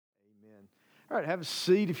All right, have a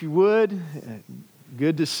seat if you would.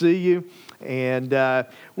 Good to see you. And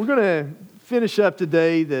we're going to finish up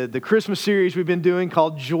today the Christmas series we've been doing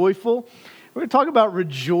called Joyful. We're going to talk about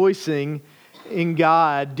rejoicing in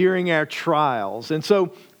God during our trials. And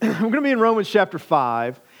so we're going to be in Romans chapter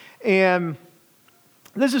 5. And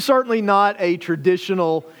this is certainly not a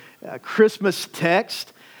traditional Christmas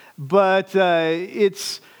text, but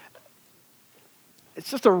it's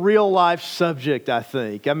just a real life subject, I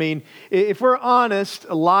think. I mean, if we're honest,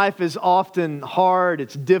 life is often hard,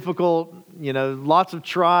 it's difficult, lots of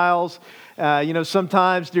trials.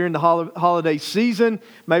 Sometimes during the holiday season,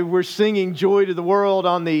 maybe we're singing Joy to the World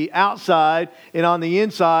on the outside, and on the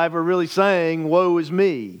inside, we're really saying, woe is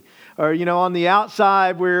me. Or, on the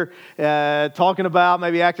outside, we're talking about,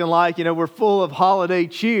 maybe acting like, we're full of holiday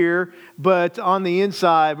cheer, but on the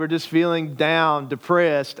inside, we're just feeling down,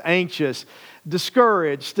 depressed, anxious,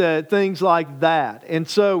 discouraged, things like that. And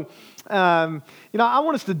so, I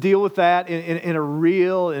want us to deal with that in a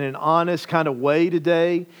real and an honest kind of way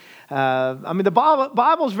today. The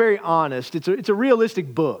Bible is very honest. It's a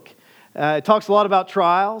realistic book. It talks a lot about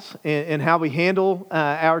trials and how we handle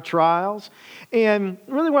our trials. And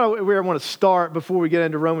really where I want to start before we get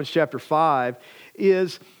into Romans chapter 5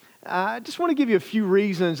 is I just want to give you a few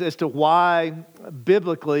reasons as to why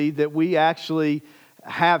biblically that we actually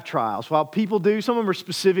have trials. While people do, some of them are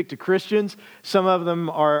specific to Christians, some of them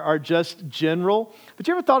are just general. But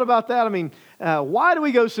you ever thought about that? Why do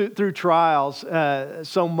we go through trials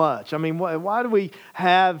so much? Why do we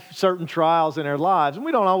have certain trials in our lives? And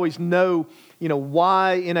we don't always know,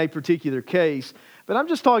 why in a particular case. But I'm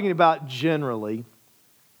just talking about generally.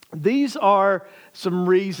 These are some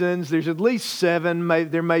reasons. There's at least 7,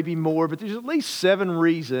 there may be more, but there's at least 7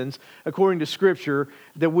 reasons, according to Scripture,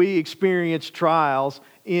 that we experience trials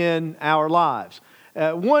in our lives.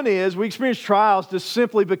 One is we experience trials just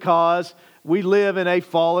simply because we live in a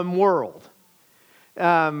fallen world.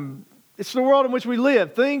 It's the world in which we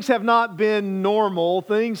live. Things have not been normal.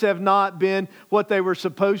 Things have not been what they were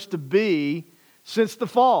supposed to be since the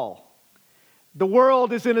fall. The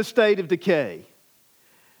world is in a state of decay.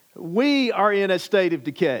 We are in a state of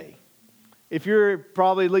decay. If you're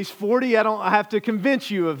probably at least 40, I don't have to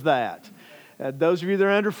convince you of that. Those of you that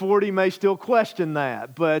are under 40 may still question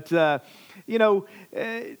that. But, we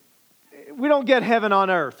don't get heaven on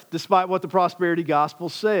earth, despite what the prosperity gospel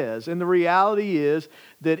says. And the reality is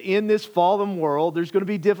that in this fallen world, there's going to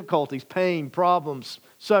be difficulties, pain, problems,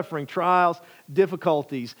 suffering, trials,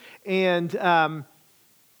 difficulties. And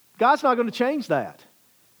God's not going to change that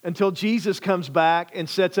until Jesus comes back and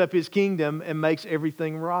sets up His kingdom and makes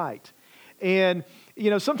everything right. And,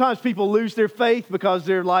 sometimes people lose their faith because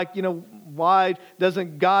they're like, why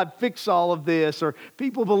doesn't God fix all of this? Or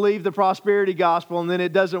people believe the prosperity gospel and then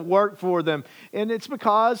it doesn't work for them. And it's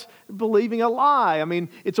because they're believing a lie.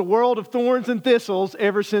 It's a world of thorns and thistles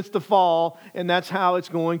ever since the fall, and that's how it's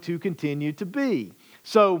going to continue to be.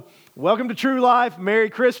 So, welcome to True Life. Merry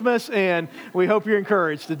Christmas, and we hope you're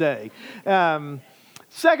encouraged today.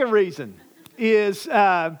 Second reason is,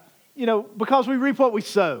 because we reap what we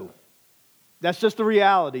sow. That's just the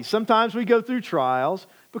reality. Sometimes we go through trials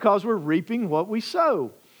because we're reaping what we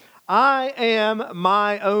sow. I am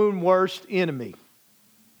my own worst enemy.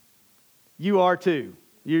 You are too.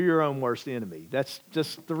 You're your own worst enemy. That's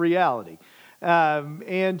just the reality.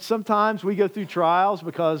 And sometimes we go through trials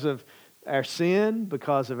because of our sin,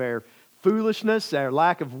 because of our foolishness, our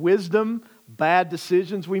lack of wisdom, bad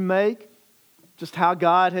decisions we make. Just how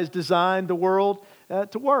God has designed the world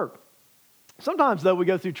to work. Sometimes, though, we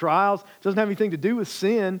go through trials. It doesn't have anything to do with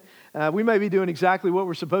sin. We may be doing exactly what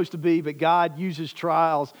we're supposed to be, but God uses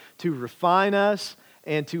trials to refine us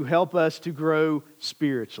and to help us to grow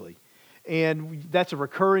spiritually. And that's a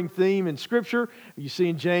recurring theme in Scripture. You see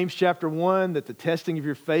in James chapter 1 that the testing of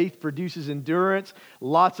your faith produces endurance.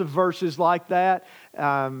 Lots of verses like that.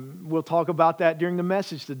 We'll talk about that during the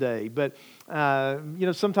message today. But,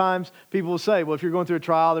 sometimes people will say, well, if you're going through a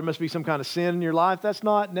trial, there must be some kind of sin in your life. That's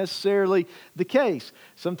not necessarily the case.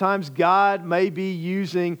 Sometimes God may be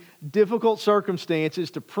using difficult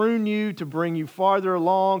circumstances to prune you, to bring you farther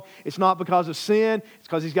along. It's not because of sin. It's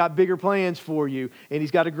because He's got bigger plans for you, and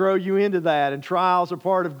He's got to grow you into that. And trials are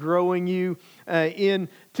part of growing you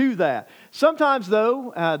into that. Sometimes,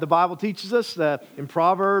 though, the Bible teaches us in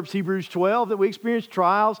Proverbs, Hebrews 12, that we experience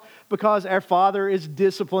trials because our Father is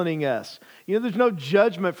disciplining us. There's no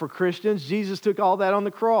judgment for Christians. Jesus took all that on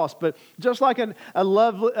the cross. But just like a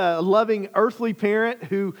loving earthly parent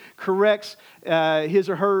who corrects his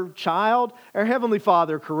or her child, our Heavenly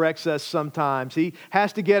Father corrects us sometimes. He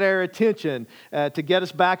has to get our attention to get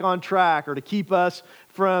us back on track or to keep us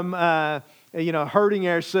from hurting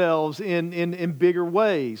ourselves in bigger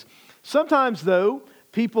ways. Sometimes, though,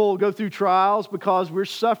 people go through trials because we're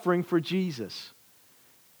suffering for Jesus.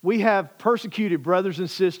 We have persecuted brothers and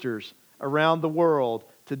sisters around the world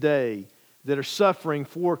today that are suffering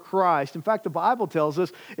for Christ. In fact, the Bible tells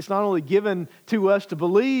us it's not only given to us to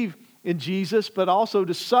believe in Jesus, but also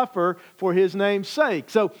to suffer for His name's sake.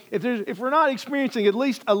 So if we're not experiencing at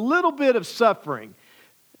least a little bit of suffering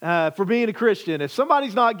for being a Christian, if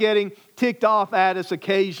somebody's not getting ticked off at us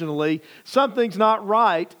occasionally, something's not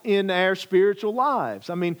right in our spiritual lives.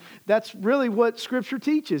 I mean, that's really what Scripture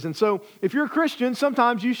teaches. And so if you're a Christian,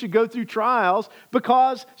 sometimes you should go through trials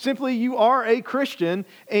because simply you are a Christian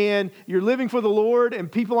and you're living for the Lord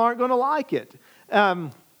and people aren't going to like it.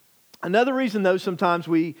 Another reason, though, sometimes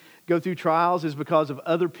we go through trials is because of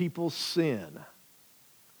other people's sin.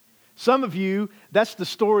 Some of you, that's the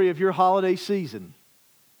story of your holiday season.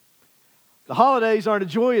 The holidays aren't a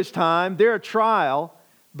joyous time. They're a trial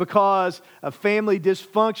because of family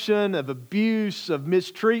dysfunction, of abuse, of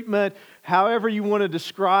mistreatment, however you want to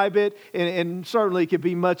describe it. And certainly it could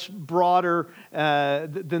be much broader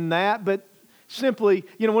than that. But simply,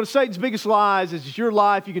 one of Satan's biggest lies is it's your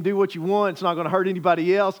life. You can do what you want. It's not going to hurt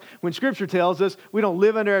anybody else. When Scripture tells us we don't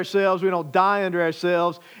live under ourselves, we don't die under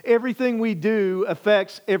ourselves. Everything we do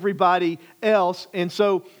affects everybody else. And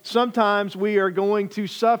so sometimes we are going to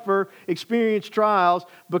experience trials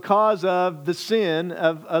because of the sin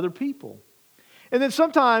of other people. And then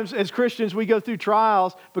sometimes as Christians we go through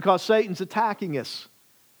trials because Satan's attacking us.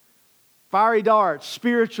 Fiery darts,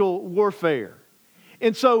 spiritual warfare.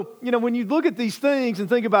 And so, when you look at these things and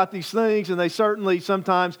think about these things, and they certainly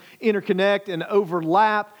sometimes interconnect and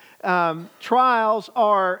overlap, trials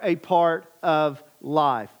are a part of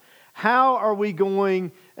life. How are we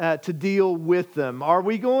going to deal with them? Are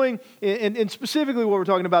we going, and specifically what we're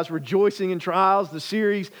talking about is rejoicing in trials. The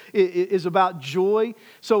series is about joy.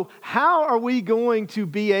 So how are we going to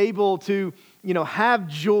be able to have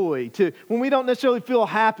joy when we don't necessarily feel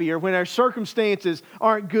happy, or when our circumstances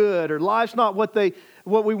aren't good, or life's not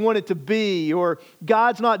what we want it to be, or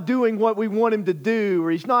God's not doing what we want Him to do, or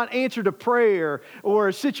He's not answered a prayer, or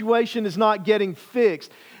a situation is not getting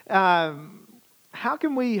fixed? How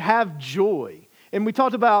can we have joy? And we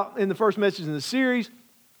talked about in the first message in the series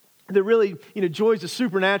that really, joy is a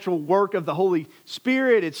supernatural work of the Holy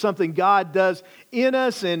Spirit. It's something God does in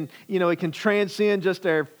us, and, it can transcend just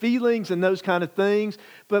our feelings and those kind of things.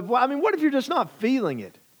 But, what if you're just not feeling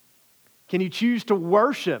it? Can you choose to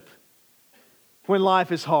worship when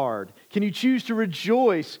life is hard? Can you choose to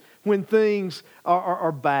rejoice when things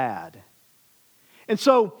are bad? And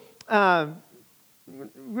so,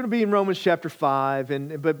 we're going to be in Romans chapter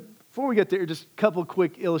 5, but before we get there, just a couple of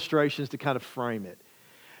quick illustrations to kind of frame it.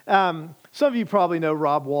 Some of you probably know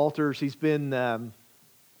Rob Walters. He's been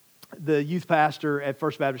the youth pastor at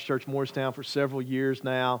First Baptist Church Morristown for several years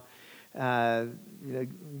now.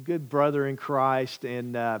 Good brother in Christ.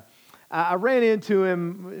 And I ran into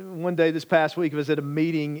him one day this past week. I was at a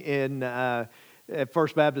meeting at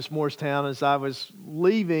First Baptist Morristown. As I was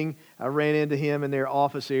leaving, I ran into him in their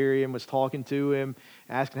office area and was talking to him,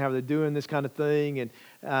 asking how they're doing, this kind of thing.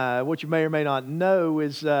 And what you may or may not know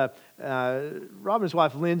is Rob and his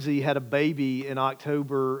wife Lindsay had a baby in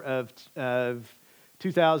October of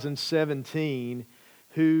 2017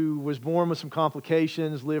 who was born with some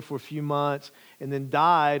complications, lived for a few months, and then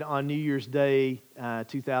died on New Year's Day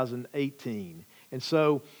 2018. And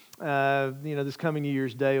so this coming New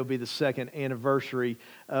Year's Day will be the second anniversary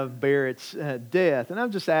of Barrett's death. And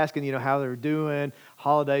I'm just asking, how they're doing,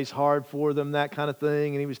 holidays hard for them, that kind of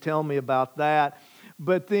thing. And he was telling me about that.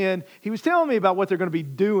 But then he was telling me about what they're going to be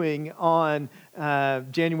doing on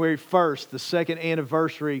January 1st, the second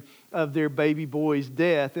anniversary of their baby boy's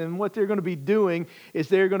death. And what they're going to be doing is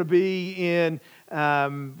they're going to be in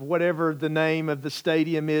whatever the name of the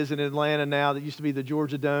stadium is in Atlanta now that used to be the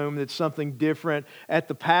Georgia Dome. That's something different, at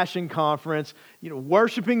the Passion Conference,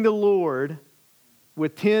 worshiping the Lord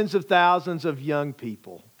with tens of thousands of young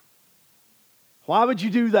people. Why would you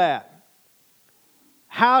do that?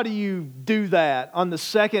 How do you do that on the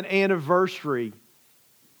second anniversary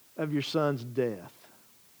of your son's death?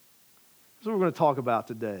 That's what we're going to talk about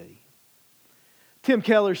today. Tim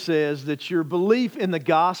Keller says that your belief in the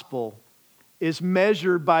gospel is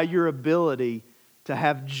measured by your ability to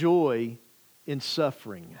have joy in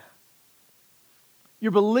suffering.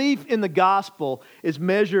 Your belief in the gospel is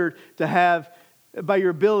measured by your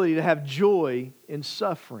ability to have joy in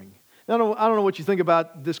suffering. Now, I don't know what you think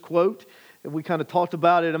about this quote. We kind of talked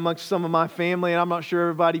about it amongst some of my family, and I'm not sure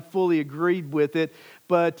everybody fully agreed with it.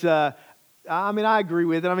 But, I agree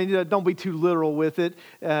with it. Don't be too literal with it.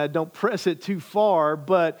 Don't press it too far.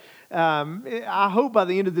 But I hope by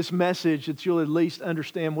the end of this message that you'll at least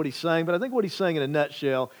understand what he's saying. But I think what he's saying in a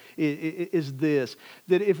nutshell is this,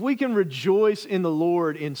 that if we can rejoice in the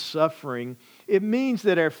Lord in suffering, it means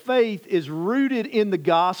that our faith is rooted in the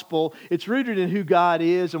gospel. It's rooted in who God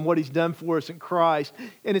is and what he's done for us in Christ.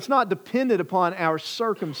 And it's not dependent upon our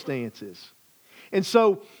circumstances. And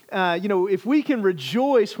so, if we can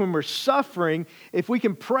rejoice when we're suffering, if we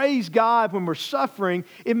can praise God when we're suffering,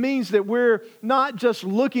 it means that we're not just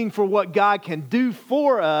looking for what God can do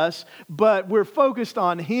for us, but we're focused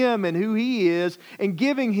on Him and who He is and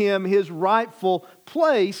giving Him His rightful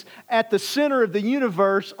place at the center of the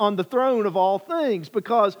universe on the throne of all things.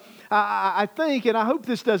 Because I think, and I hope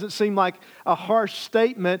this doesn't seem like a harsh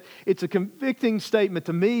statement, it's a convicting statement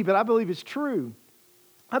to me, but I believe it's true.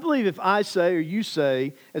 I believe if I say, or you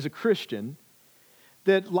say, as a Christian,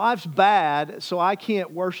 that life's bad, so I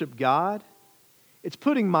can't worship God, it's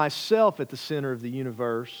putting myself at the center of the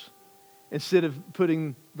universe instead of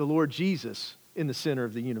putting the Lord Jesus in the center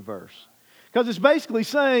of the universe. Because it's basically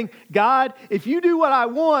saying, God, if you do what I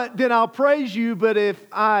want, then I'll praise you, but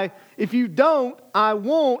if you don't, I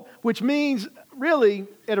won't, which means, really,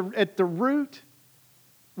 at the root,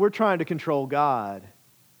 we're trying to control God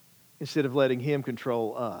instead of letting Him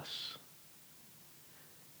control us.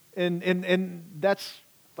 And that's,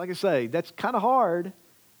 like I say, that's kind of hard,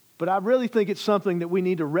 but I really think it's something that we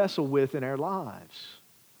need to wrestle with in our lives.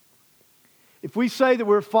 If we say that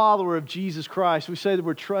we're a follower of Jesus Christ, we say that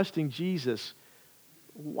we're trusting Jesus,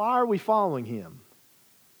 why are we following Him?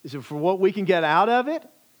 Is it for what we can get out of it?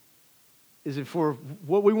 Is it for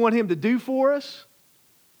what we want Him to do for us?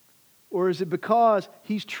 Or is it because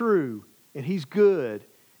He's true and He's good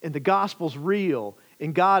and the gospel's real,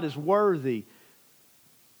 and God is worthy?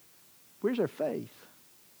 Where's our faith?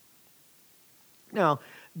 Now,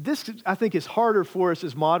 this, I think, is harder for us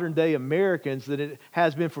as modern-day Americans than it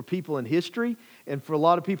has been for people in history and for a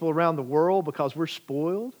lot of people around the world because we're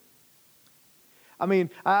spoiled. I mean,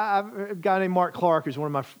 a guy named Mark Clark, who's one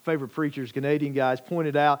of my favorite preachers, Canadian guys,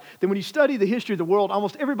 pointed out that when you study the history of the world,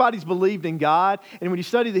 almost everybody's believed in God, and when you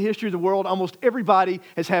study the history of the world, almost everybody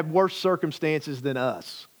has had worse circumstances than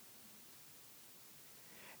us.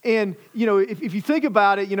 And, if you think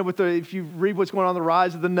about it, if you read what's going on, the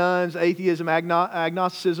rise of the nuns, atheism,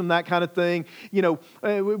 agnosticism, that kind of thing,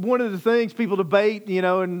 one of the things people debate,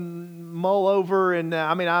 and mull over, and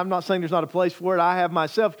I'm not saying there's not a place for it. I have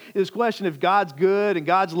myself, is this question: if God's good and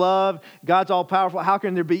God's love, God's all powerful, how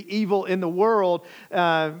can there be evil in the world?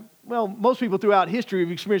 Well, most people throughout history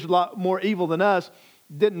have experienced a lot more evil than us.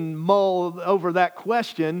 Didn't mull over that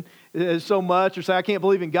question so much or say, I can't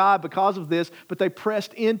believe in God because of this, but they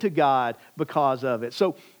pressed into God because of it.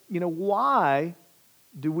 So, why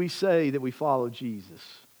do we say that we follow Jesus?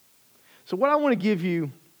 So what I want to give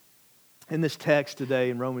you in this text today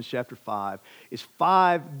in Romans chapter 5 is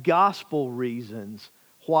 5 gospel reasons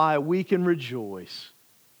why we can rejoice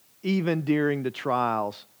even during the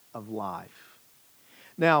trials of life.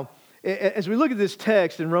 Now, as we look at this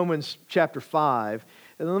text in Romans chapter 5,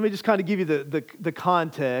 and let me just kind of give you the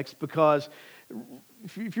context, because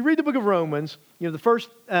if you read the book of Romans, the first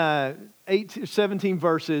 8 or 17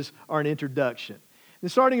 verses are an introduction.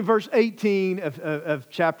 And starting in verse 18 of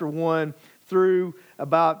chapter 1 through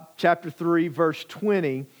about chapter 3, verse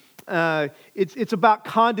 20, it's about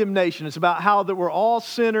condemnation. It's about how that we're all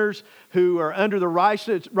sinners who are under the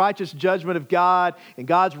righteous judgment of God, and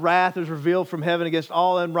God's wrath is revealed from heaven against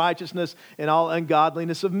all unrighteousness and all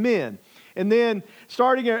ungodliness of men. And then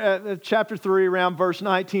starting at chapter 3, around verse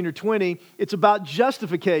 19 or 20, it's about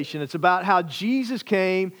justification. It's about how Jesus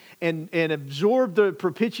came and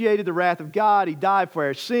propitiated the wrath of God. He died for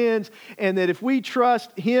our sins. And that if we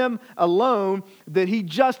trust Him alone, that He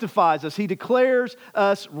justifies us. He declares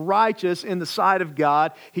us righteous in the sight of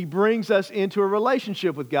God. He brings us into a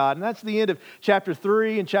relationship with God. And that's the end of chapter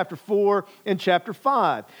 3 and chapter 4 and chapter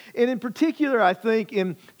 5. And in particular, I think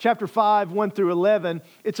in chapter 5, 1 through 11,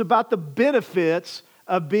 it's about the benefits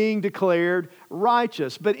of being declared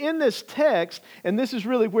righteous. But in this text, and this is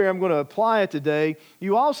really where I'm going to apply it today,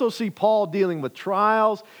 you also see Paul dealing with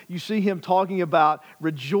trials. You see him talking about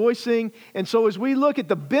rejoicing. And so as we look at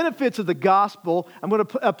the benefits of the gospel, I'm going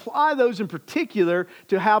to apply those in particular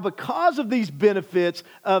to how, because of these benefits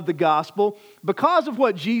of the gospel, because of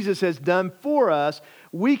what Jesus has done for us,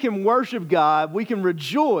 we can worship God, we can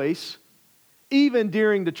rejoice even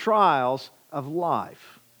during the trials of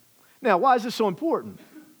life. Now, why is this so important?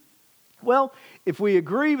 Well, if we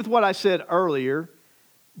agree with what I said earlier,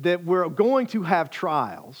 that we're going to have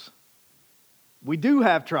trials, we do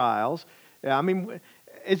have trials. I mean,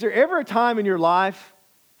 is there ever a time in your life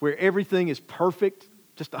where everything is perfect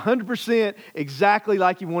just 100% exactly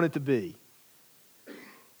like you want it to be.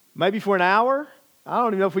 Maybe for an hour. I don't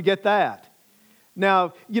even know if we get that.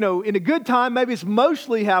 Now, in a good time, maybe it's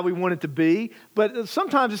mostly how we want it to be, but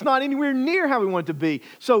sometimes it's not anywhere near how we want it to be.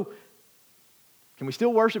 So, can we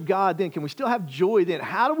still worship God then? Can we still have joy then?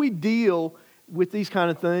 How do we deal with these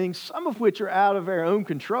kind of things, some of which are out of our own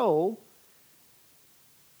control?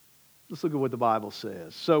 Let's look at what the Bible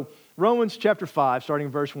says. So, Romans chapter 5, starting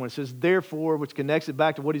in verse 1, it says, "Therefore," which connects it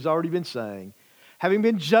back to what he's already been saying, "having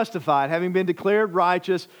been justified, having been declared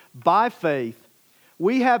righteous by faith,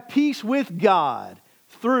 we have peace with God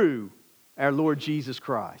through our Lord Jesus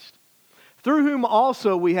Christ, through whom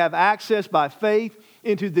also we have access by faith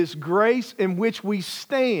into this grace in which we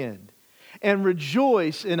stand and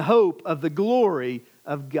rejoice in hope of the glory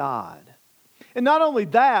of God." And not only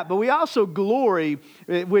that, but we also glory,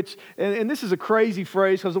 which, and this is a crazy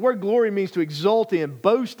phrase because the word glory means to exult in,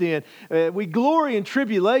 boast in. We glory in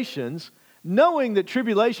tribulations, knowing that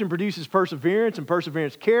tribulation produces perseverance, and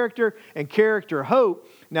perseverance character, and character hope.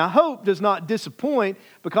 Now hope does not disappoint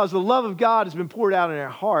because the love of God has been poured out in our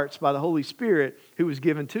hearts by the Holy Spirit who was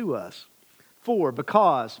given to us.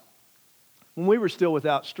 Because when we were still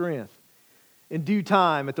without strength, in due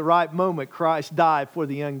time, at the right moment, Christ died for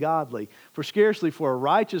the ungodly. For scarcely for a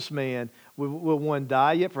righteous man will one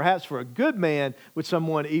die, yet perhaps for a good man would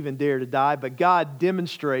someone even dare to die. But God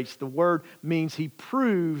demonstrates, the word means He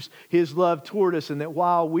proves His love toward us, and that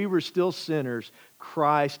while we were still sinners,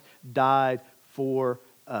 Christ died for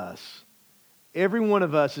us. Every one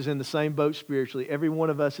of us is in the same boat spiritually. Every one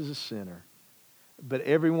of us is a sinner. But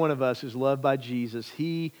every one of us is loved by Jesus.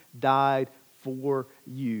 He died for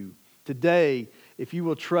you. Today, if you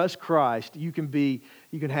will trust Christ, you can be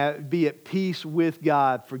at peace with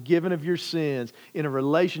God, forgiven of your sins, in a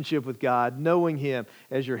relationship with God, knowing Him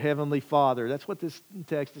as your heavenly Father. That's what this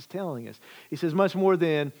text is telling us. He says, much more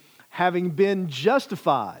than having been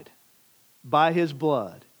justified by His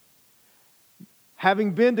blood,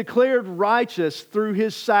 having been declared righteous through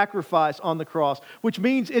His sacrifice on the cross, which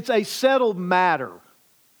means it's a settled matter,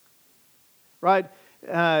 right?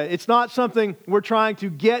 It's not something we're trying to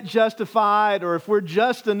get justified, or if we're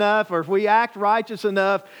just enough, or if we act righteous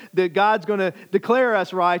enough that God's going to declare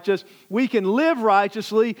us righteous. We can live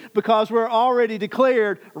righteously because we're already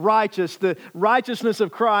declared righteous. The righteousness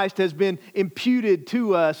of Christ has been imputed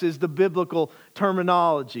to us, is the biblical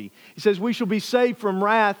terminology. He says we shall be saved from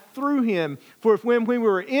wrath through Him. For if when we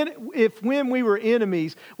were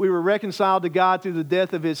enemies, we were reconciled to God through the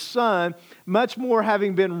death of His Son, much more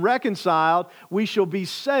having been reconciled, we shall be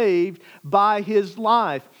saved by His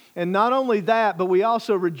life. And not only that, but we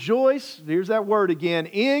also rejoice, here's that word again,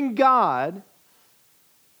 in God.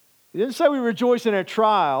 He didn't say we rejoice in our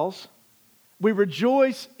trials. We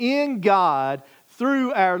rejoice in God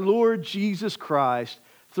through our Lord Jesus Christ,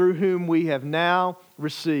 through whom we have now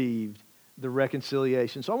received the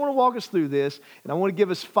reconciliation. So I want to walk us through this, and I want to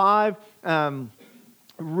give us 5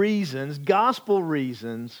 reasons, gospel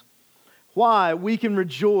reasons, why we can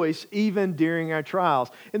rejoice even during our trials.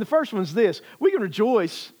 And the first one is this: we can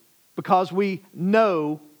rejoice because we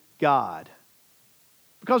know God.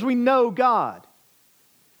 Because we know God.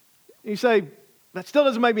 You say, that still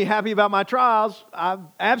doesn't make me happy about my trials.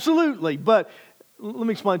 Absolutely, but let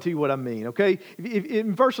me explain to you what I mean, okay?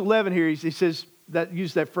 In verse 11 here, he says,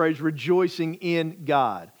 use that phrase, rejoicing in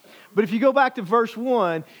God. But if you go back to verse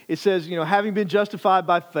 1, it says, having been justified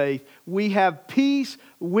by faith, we have peace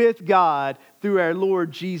with God through our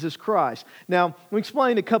Lord Jesus Christ. Now, let me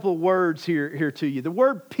explain a couple of words here to you. The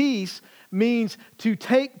word peace means to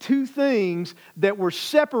take two things that were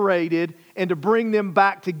separated and to bring them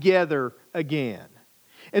back together again.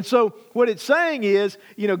 And so what it's saying is,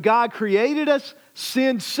 God created us,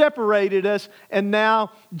 sin separated us, and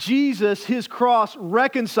now Jesus, His cross,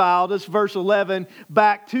 reconciled us, verse 11,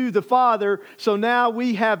 back to the Father. So now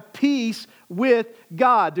we have peace with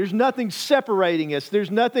God. There's nothing separating us.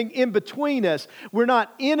 There's nothing in between us. We're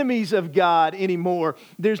not enemies of God anymore.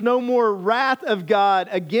 There's no more wrath of God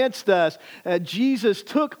against us. Jesus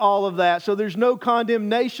took all of that, so there's no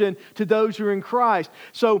condemnation to those who are in Christ.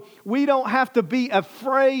 So we don't have to be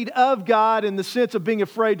afraid of God in the sense of being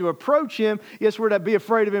afraid to approach Him. Yes, we're to be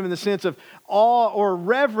afraid of Him in the sense of awe or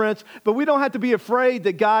reverence, but we don't have to be afraid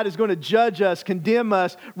that God is going to judge us, condemn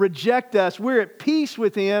us, reject us. We're at peace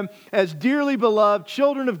with Him as dearly beloved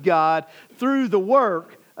children of God through the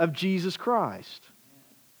work of Jesus Christ.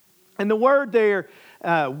 And the word there,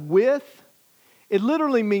 with, it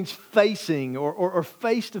literally means facing or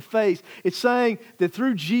face to face. It's saying that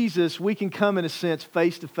through Jesus we can come, in a sense,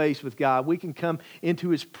 face to face with God. We can come into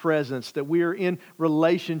His presence, that we are in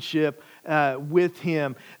relationship with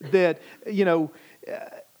Him. That,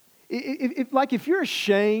 if you're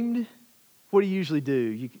ashamed, what do you usually do?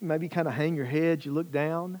 You maybe kind of hang your head, you look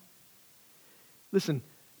down. Listen,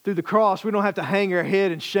 through the cross, we don't have to hang our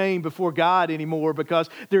head in shame before God anymore because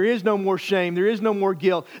there is no more shame. There is no more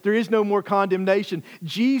guilt. There is no more condemnation.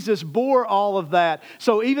 Jesus bore all of that.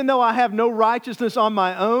 So even though I have no righteousness on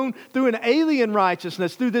my own, through an alien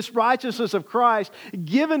righteousness, through this righteousness of Christ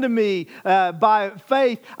given to me by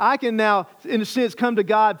faith, I can now, in a sense, come to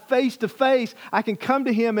God face to face. I can come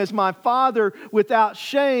to Him as my Father without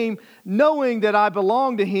shame, knowing that I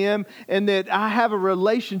belong to Him and that I have a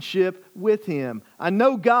relationship with Him. I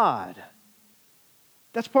know God.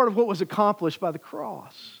 That's part of what was accomplished by the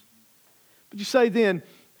cross. But you say then,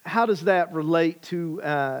 how does that relate to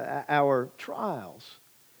our trials?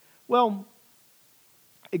 Well,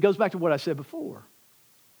 it goes back to what I said before.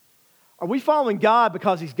 Are we following God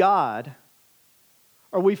because He's God?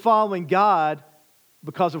 Or are we following God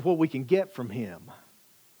because of what we can get from Him?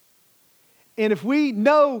 And if we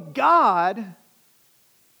know God,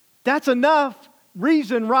 that's enough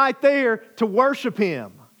reason right there to worship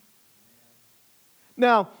Him.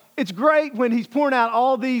 Now, it's great when He's pouring out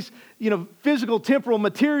all these, physical, temporal,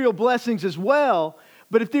 material blessings as well.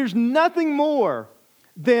 But if there's nothing more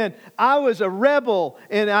than I was a rebel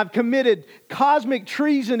and I've committed cosmic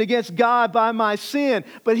treason against God by my sin,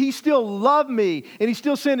 but He still loved me and He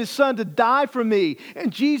still sent His Son to die for me,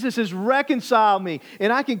 and Jesus has reconciled me,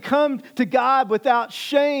 and I can come to God without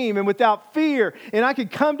shame and without fear, and I can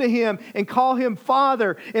come to Him and call Him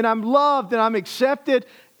Father, and I'm loved and I'm accepted.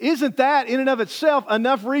 Isn't that in and of itself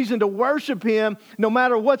enough reason to worship Him no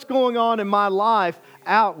matter what's going on in my life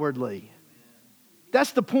outwardly?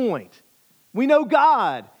 That's the point. We know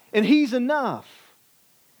God, and He's enough.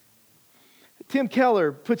 Tim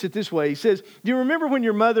Keller puts it this way. He says, do you remember when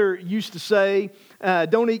your mother used to say,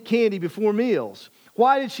 don't eat candy before meals?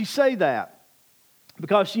 Why did she say that?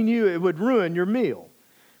 Because she knew it would ruin your meal.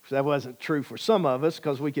 That wasn't true for some of us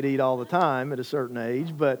because we could eat all the time at a certain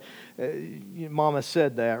age, but Mama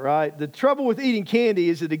said that, right? The trouble with eating candy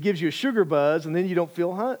is that it gives you a sugar buzz and then you don't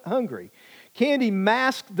feel hungry. Candy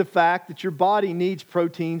masks the fact that your body needs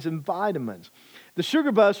proteins and vitamins. The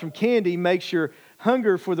sugar buzz from candy makes your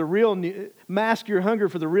hunger for mask your hunger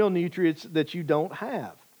for the real nutrients that you don't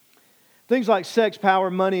have. Things like sex,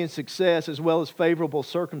 power, money, and success, as well as favorable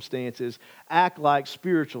circumstances, act like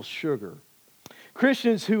spiritual sugar.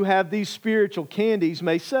 Christians who have these spiritual candies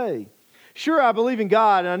may say, sure, I believe in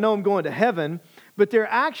God and I know I'm going to heaven, but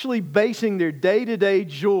they're actually basing their day-to-day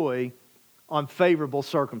joy on favorable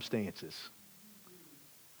circumstances.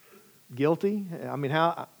 Guilty?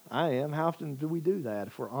 How often do we do that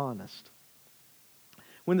if we're honest?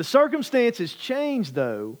 When the circumstances change,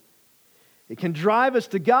 though, it can drive us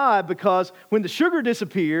to God because when the sugar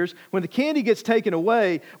disappears, when the candy gets taken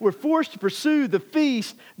away, we're forced to pursue the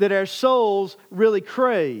feast that our souls really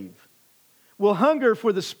crave. We'll hunger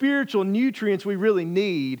for the spiritual nutrients we really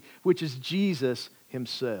need, which is Jesus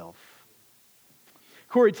Himself.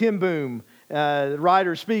 Corrie ten Boom,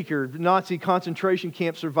 writer, speaker, Nazi concentration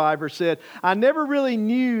camp survivor, said, I never really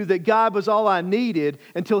knew that God was all I needed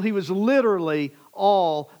until He was literally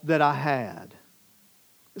all that I had.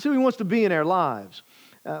 That's who He wants to be in our lives.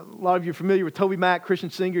 A lot of you are familiar with Toby Mac, Christian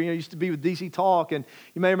singer. Used to be with DC Talk, and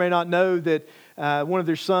you may or may not know that one of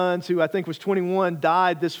their sons, who I think was 21,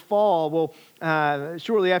 died this fall. Well,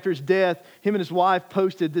 shortly after his death, him and his wife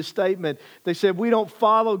posted this statement. They said, we don't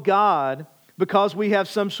follow God because we have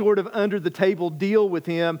some sort of under-the-table deal with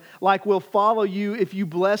Him, like we'll follow you if you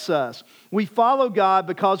bless us. We follow God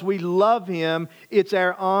because we love Him. It's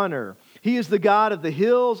our honor. He is the God of the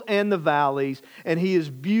hills and the valleys, and He is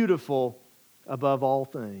beautiful above all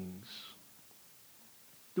things.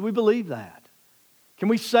 Do we believe that? Can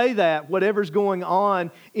we say that, whatever's going on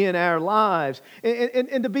in our lives?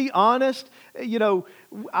 And to be honest,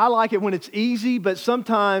 I like it when it's easy, but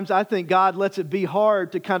sometimes I think God lets it be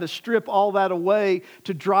hard to kind of strip all that away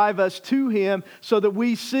to drive us to Him so that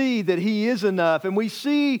we see that He is enough and we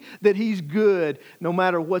see that He's good no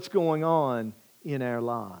matter what's going on in our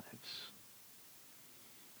lives.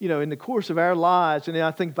 In the course of our lives, and I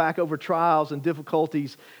think back over trials and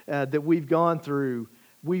difficulties that we've gone through,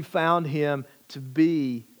 we've found Him to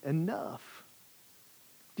be enough.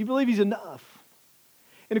 Do you believe He's enough?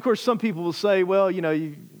 And of course, some people will say, well,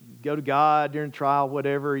 you go to God during trial,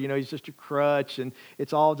 whatever, He's just your crutch, and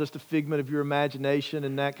it's all just a figment of your imagination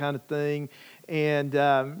and that kind of thing. And,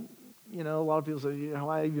 a lot of people say,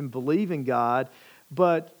 I even believe in God.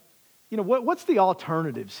 But, what's the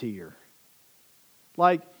alternatives here?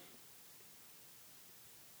 Like,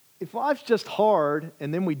 if life's just hard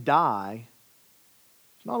and then we die,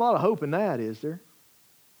 there's not a lot of hope in that, is there?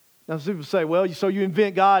 Now, some people say, well, so you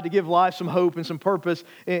invent God to give life some hope and some purpose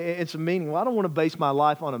and some meaning. Well, I don't want to base my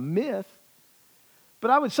life on a myth. But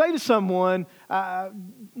I would say to someone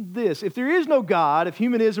this: if there is no God, if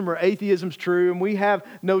humanism or atheism is true, and we have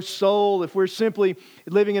no soul, if we're simply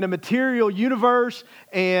living in a material universe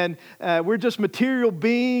and we're just material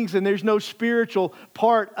beings and there's no spiritual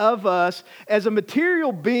part of us, as a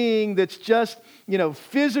material being that's just,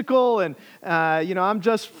 physical and, I'm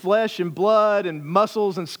just flesh and blood and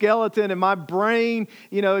muscles and skeleton, and my brain,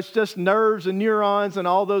 it's just nerves and neurons and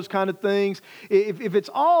all those kind of things. If it's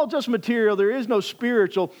all just material, there is no spiritual,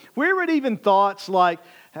 where would even thoughts like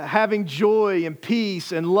having joy and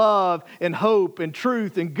peace and love and hope and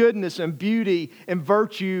truth and goodness and beauty and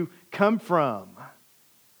virtue come from?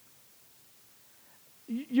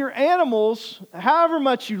 Your animals, however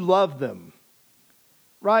much you love them,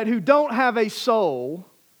 right, who don't have a soul,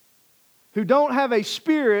 who don't have a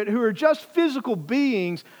spirit, who are just physical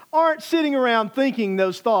beings, aren't sitting around thinking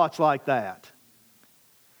those thoughts like that.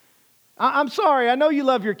 I'm sorry, I know you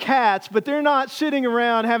love your cats, but they're not sitting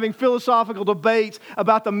around having philosophical debates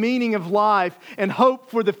about the meaning of life and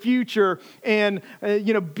hope for the future and,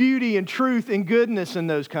 beauty and truth and goodness and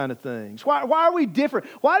those kind of things. Why are we different?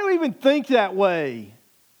 Why do we even think that way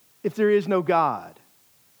if there is no God?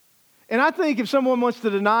 And I think if someone wants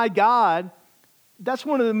to deny God, that's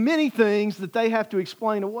one of the many things that they have to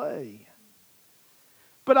explain away.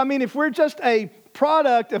 But if we're just a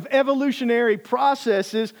product of evolutionary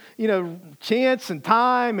processes, chance and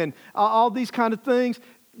time and all these kind of things,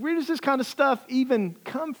 where does this kind of stuff even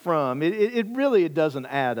come from? It really doesn't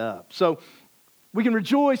add up. So we can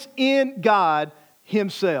rejoice in God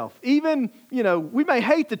Himself. Even, we may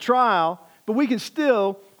hate the trial, but we can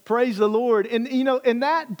still praise the Lord. And, and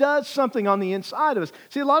that does something on the inside of us.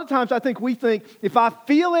 See, a lot of times I think we think, if I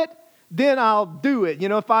feel it, then I'll do it.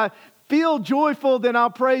 If I feel joyful, then I'll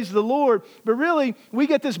praise the Lord. But really, we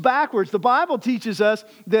get this backwards. The Bible teaches us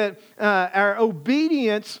that our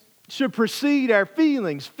obedience should precede our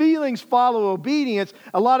feelings. Feelings follow obedience.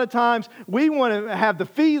 A lot of times, we want to have the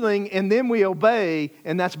feeling and then we obey,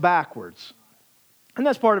 and that's backwards. And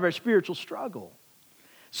that's part of our spiritual struggle.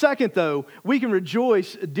 Second, though, we can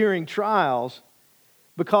rejoice during trials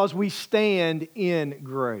because we stand in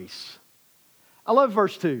grace. I love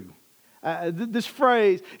verse 2. This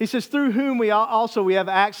phrase, he says, through whom we have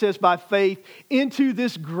access by faith into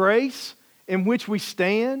this grace in which we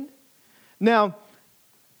stand. Now,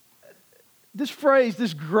 this phrase,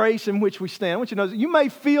 this grace in which we stand, I want you to know that you may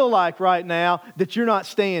feel like right now that you're not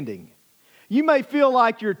standing. You may feel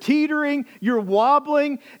like you're teetering, you're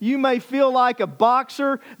wobbling. You may feel like a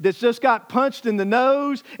boxer that's just got punched in the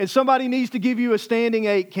nose and somebody needs to give you a standing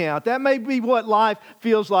 8 count. That may be what life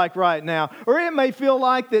feels like right now. Or it may feel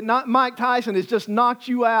like that Mike Tyson has just knocked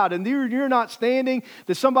you out and you're not standing,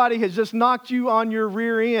 that somebody has just knocked you on your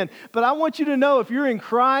rear end. But I want you to know, if you're in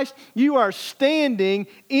Christ, you are standing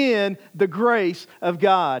in the grace of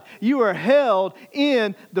God. You are held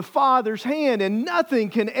in the Father's hand, and nothing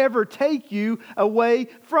can ever take you away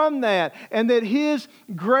from that. And that His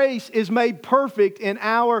grace is made perfect in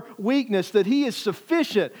our weakness, that He is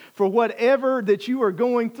sufficient for whatever that you are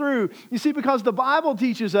going through. You see, because the Bible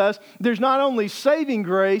teaches us there's not only saving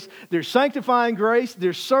grace, there's sanctifying grace,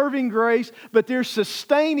 there's serving grace, but there's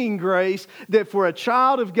sustaining grace, that for a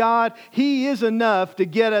child of God, He is enough to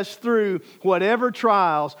get us through whatever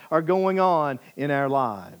trials are going on in our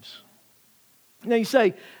lives. Now you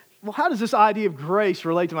say, well, how does this idea of grace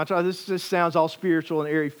relate to my trial? This just sounds all spiritual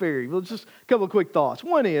and airy-fairy. Well, just a couple of quick thoughts.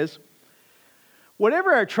 One is,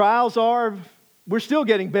 whatever our trials are, we're still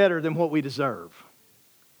getting better than what we deserve.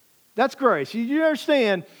 That's grace. You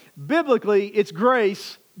understand, biblically, it's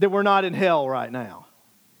grace that we're not in hell right now.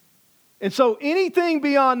 And so anything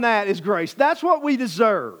beyond that is grace. That's what we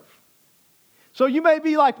deserve. So you may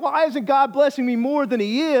be like, why isn't God blessing me more than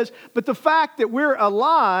He is? But the fact that we're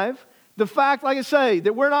alive, the fact, like I say,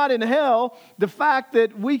 that we're not in hell, the fact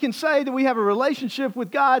that we can say that we have a relationship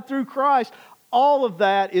with God through Christ, all of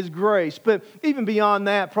that is grace. But even beyond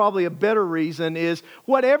that, probably a better reason is,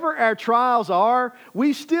 whatever our trials are,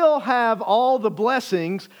 we still have all the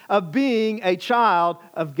blessings of being a child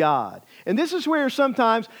of God. And this is where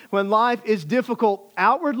sometimes when life is difficult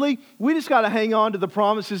outwardly, we just got to hang on to the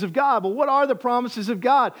promises of God. But what are the promises of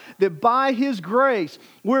God? That by His grace,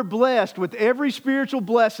 we're blessed with every spiritual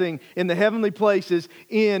blessing in the heavenly places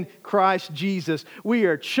in Christ Jesus. We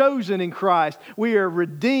are chosen in Christ. We are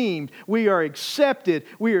redeemed. We are accepted.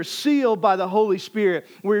 We are sealed by the Holy Spirit.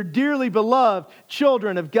 We're dearly beloved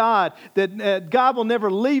children of God. That God will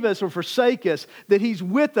never leave us or forsake us. That He's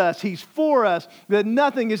with us. He's for us. That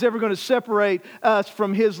nothing is ever going to separate us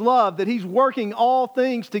from His love, that He's working all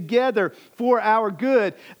things together for our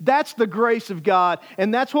good. That's the grace of God,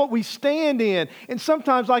 and that's what we stand in. And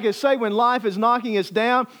sometimes, like I say, when life is knocking us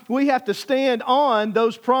down, we have to stand on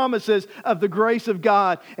those promises of the grace of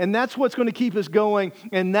God, and that's what's going to keep us going,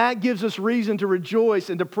 and that gives us reason to rejoice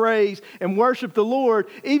and to praise and worship the Lord,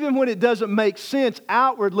 even when it doesn't make sense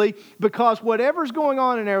outwardly, because whatever's going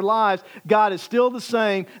on in our lives, God is still the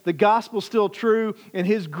same, the gospel's still true, and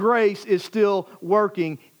His grace is still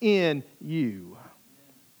working in you.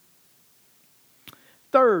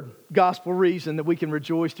 Third gospel reason that we can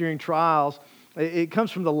rejoice during trials, it comes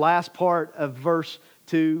from the last part of verse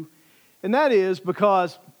 2, and that is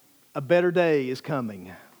because a better day is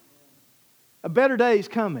coming. A better day is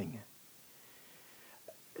coming.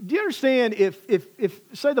 Do you understand if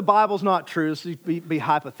say the Bible's not true, let's be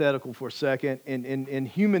hypothetical for a second, and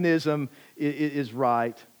humanism is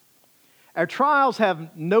right. Our trials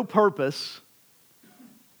have no purpose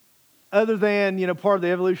other than, part of the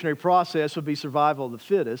evolutionary process would be survival of the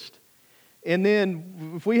fittest. And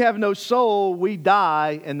then if we have no soul, we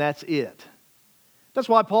die, and that's it. That's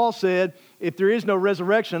why Paul said, if there is no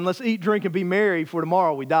resurrection, let's eat, drink, and be merry, for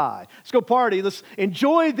tomorrow we die. Let's go party. Let's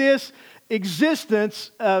enjoy this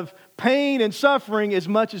existence of pain and suffering as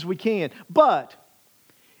much as we can. But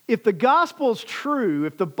if the gospel is true,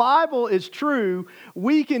 if the Bible is true,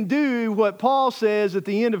 we can do what Paul says at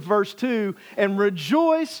the end of verse 2 and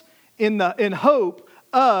rejoice in hope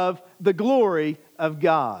of the glory of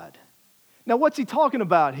God. Now, what's he talking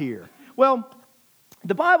about here? Well,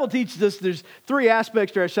 the Bible teaches us there's three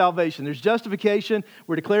aspects to our salvation. There's justification,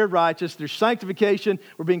 we're declared righteous. There's sanctification,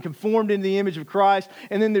 we're being conformed into the image of Christ.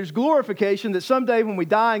 And then there's glorification, that someday when we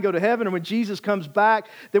die and go to heaven, or when Jesus comes back,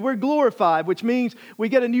 that we're glorified, which means we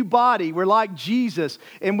get a new body. We're like Jesus,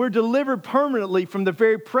 and we're delivered permanently from the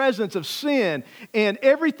very presence of sin. And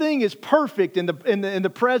everything is perfect in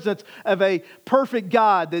the presence of a perfect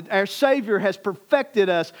God, that our Savior has perfected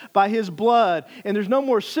us by His blood. And there's no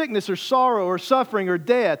more sickness or sorrow or suffering or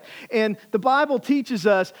death. And the Bible teaches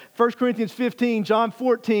us, 1 Corinthians 15, John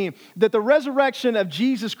 14, that the resurrection of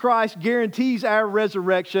Jesus Christ guarantees our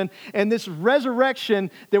resurrection. And this resurrection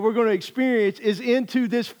that we're going to experience is into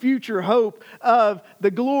this future hope of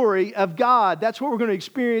the glory of God. That's what we're going to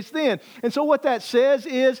experience then. And so what that says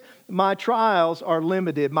is, my trials are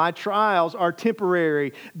limited. My trials are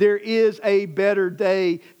temporary. There is a better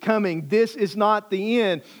day coming. This is not the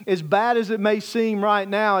end. As bad as it may seem right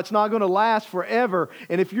now, it's not going to last forever.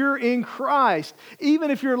 And if you're in Christ,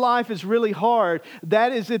 even if your life is really hard,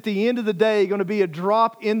 that is at the end of the day going to be a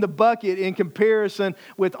drop in the bucket in comparison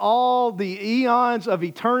with all the eons of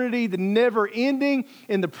eternity, the never ending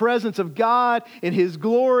in the presence of God, in His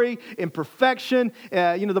glory, in perfection.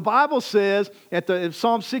 The Bible says at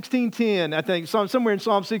Psalm 16:10, I think, somewhere in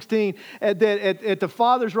Psalm 16, that at the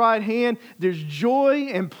Father's right hand, there's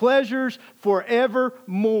joy and pleasures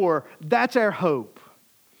forevermore. That's our hope.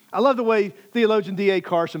 I love the way theologian D.A.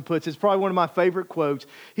 Carson puts it. It's probably one of my favorite quotes.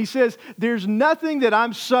 He says, there's nothing that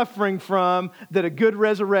I'm suffering from that a good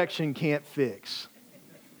resurrection can't fix.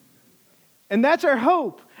 And that's our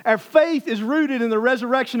hope. Our faith is rooted in the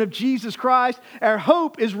resurrection of Jesus Christ. Our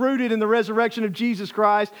hope is rooted in the resurrection of Jesus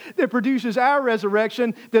Christ that produces our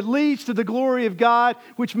resurrection that leads to the glory of God,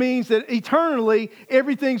 which means that eternally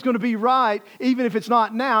everything's going to be right, even if it's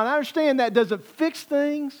not now. And I understand that doesn't fix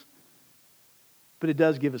things, but it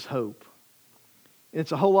does give us hope. And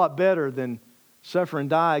it's a whole lot better than suffer and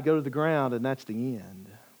die, go to the ground, and that's the end.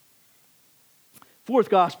 Fourth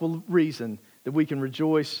gospel reason that we can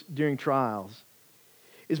rejoice during trials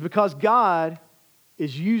is because God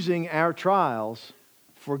is using our trials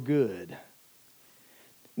for good.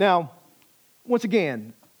 Now, once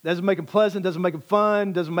again, doesn't make them pleasant, doesn't make them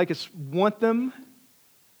fun, doesn't make us want them,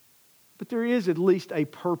 but there is at least a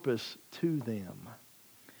purpose to them.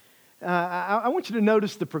 I want you to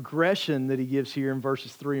notice the progression that he gives here in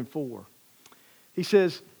verses 3 and 4. He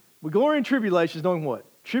says, we glory in tribulations, knowing what?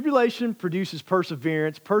 Tribulation produces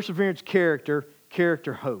perseverance, perseverance character,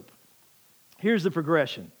 character hope. Here's the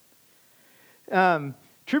progression.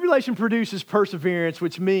 Tribulation produces perseverance,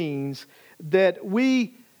 which means that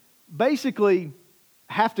we basically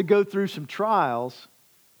have to go through some trials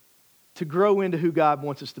to grow into who God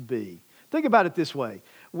wants us to be. Think about it this way.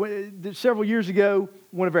 Several years ago,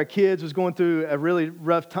 one of our kids was going through a really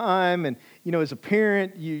rough time, and as a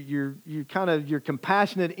parent, your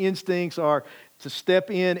compassionate instincts are to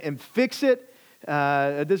step in and fix it.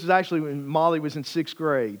 This is actually when Molly was in 6th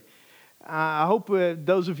grade. I hope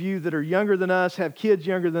those of you that are younger than us, have kids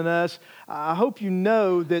younger than us, I hope you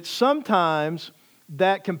know that sometimes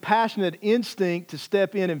that compassionate instinct to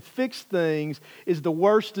step in and fix things is the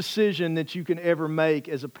worst decision that you can ever make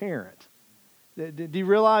as a parent. Do you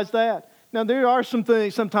realize that? Now, there are some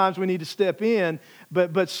things sometimes we need to step in,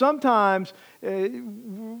 but sometimes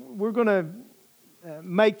we're going to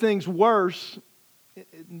make things worse,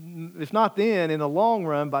 if not then, in the long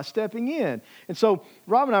run, by stepping in. And so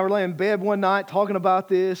Rob and I were laying in bed one night talking about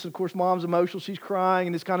this. Of course, Mom's emotional. She's crying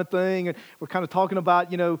and this kind of thing. And we're kind of talking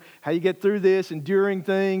about, how you get through this, enduring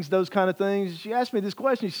things, those kind of things. She asked me this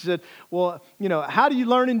question. She said, well, how do you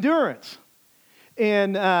learn endurance?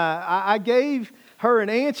 And I gave her an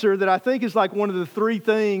answer that I think is like one of the three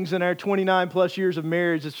things in our 29 plus years of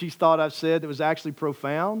marriage that she's thought I've said that was actually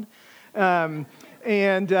profound.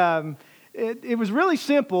 It was really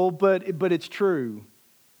simple, but it's true.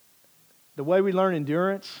 The way we learn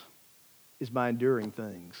endurance is by enduring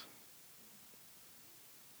things.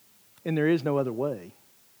 And there is no other way.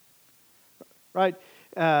 Right?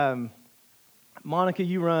 Monica,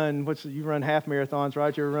 you run half marathons,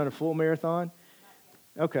 right? You ever run a full marathon?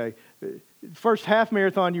 Okay. First half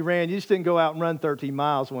marathon you ran, you just didn't go out and run 13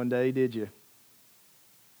 miles one day, did you?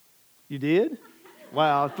 You did?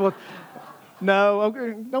 Wow. No,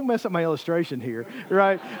 okay, don't mess up my illustration here,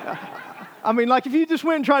 right? I mean, like if you just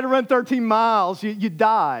went and tried to run 13 miles, you'd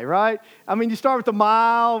die, right? I mean, you start with a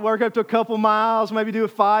mile, work up to a couple miles, maybe do a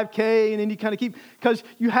 5K, and then you kind of keep, because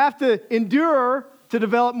you have to endure to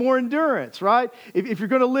develop more endurance, right? If you're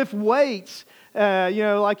going to lift weights,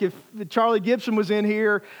 like if Charlie Gibson was in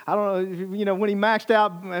here, I don't know, when he maxed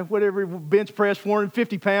out whatever bench press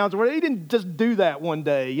 450 pounds or whatever, he didn't just do that one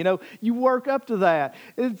day. You work up to that.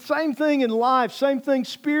 It's the same thing in life, same thing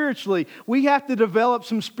spiritually. We have to develop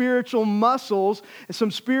some spiritual muscles and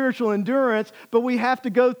some spiritual endurance, but we have to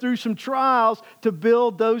go through some trials to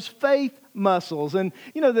build those faith muscles. And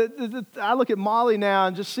I look at Molly now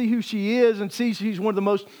and just see who she is and see she's one of the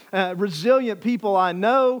most resilient people I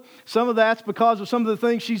know. Some of that's because of some of the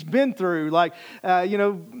things she's been through, like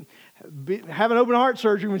having open heart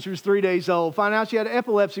surgery when she was 3 days old, finding out she had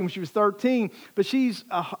epilepsy when she was 13, but she's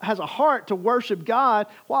has a heart to worship God.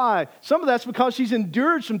 Why? Some of that's because she's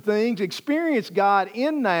endured some things, experienced God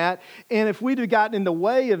in that, and if we'd have gotten in the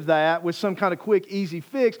way of that with some kind of quick, easy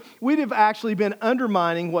fix, we'd have actually been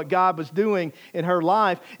undermining what God was doing in her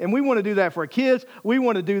life, and we want to do that for our kids. We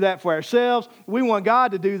want to do that for ourselves. We want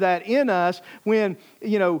God to do that in us when,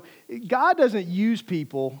 God doesn't use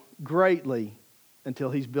people greatly until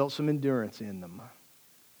He's built some endurance in them.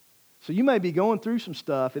 So you may be going through some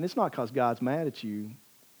stuff, and it's not because God's mad at you.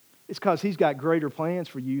 It's because He's got greater plans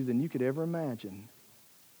for you than you could ever imagine.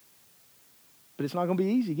 But it's not going to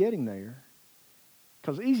be easy getting there,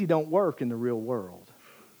 because easy don't work in the real world.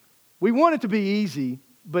 We want it to be easy,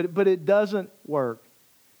 but it doesn't work.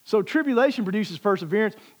 So tribulation produces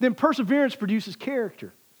perseverance, then perseverance produces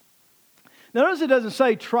character. Now notice it doesn't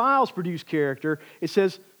say trials produce character. It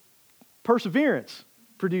says perseverance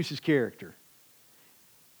produces character.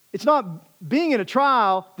 It's not being in a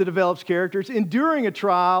trial that develops character. It's enduring a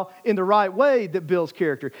trial in the right way that builds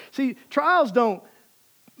character. See, trials don't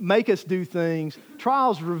make us do things.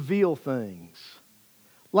 Trials reveal things.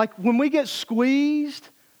 Like when we get squeezed,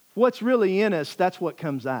 what's really in us, that's what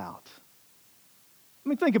comes out. I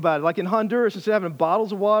mean, think about it. Like in Honduras, instead of having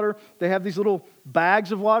bottles of water, they have these little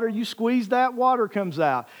bags of water. You squeeze that, water comes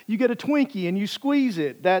out. You get a Twinkie and you squeeze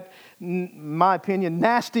it. That, in my opinion,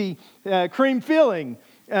 nasty cream filling,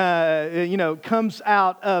 comes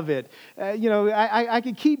out of it. I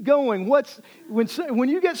could keep going. When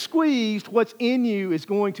you get squeezed, what's in you is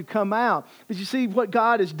going to come out. But you see what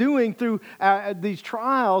God is doing through these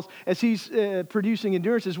trials as He's producing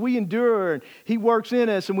endurance. As we endure, and He works in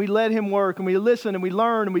us, and we let Him work, and we listen, and we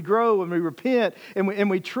learn, and we grow, and we repent, and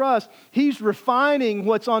we trust. He's refining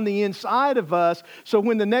what's on the inside of us, so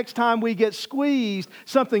when the next time we get squeezed,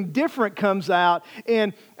 something different comes out.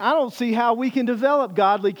 And I don't see how we can develop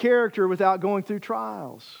godly character without going through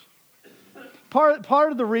trials. Part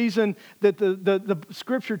of the reason that the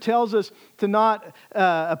Scripture tells us to not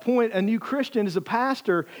appoint a new Christian as a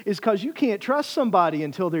pastor is because you can't trust somebody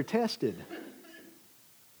until they're tested.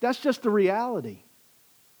 That's just the reality.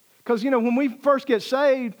 Because, when we first get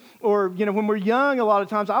saved, or, when we're young, a lot of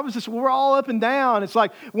times, we're all up and down. It's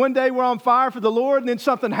like one day we're on fire for the Lord, and then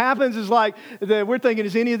something happens. It's like we're thinking,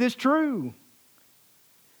 is any of this true?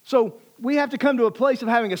 So we have to come to a place of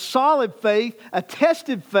having a solid faith, a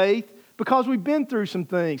tested faith, because we've been through some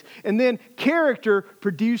things. And then character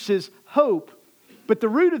produces hope. But the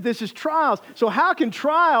root of this is trials. So how can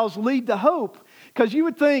trials lead to hope? Because you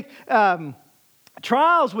would think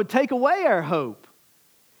trials would take away our hope.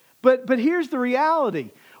 But here's the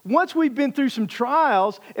reality. once we've been through some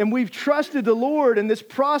trials and we've trusted the Lord and this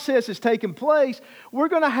process has taken place, we're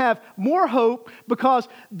going to have more hope, because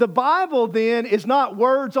the Bible then is not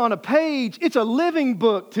words on a page. It's a living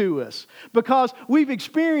book to us, because we've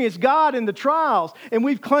experienced God in the trials and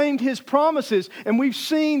we've claimed His promises and we've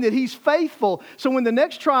seen that He's faithful. So when the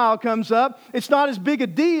next trial comes up, it's not as big a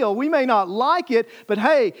deal. We may not like it, but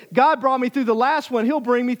hey, God brought me through the last one. He'll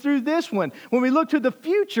bring me through this one. When we look to the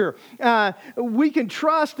future, we can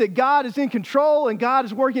trust that God is in control and God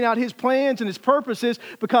is working out His plans and His purposes,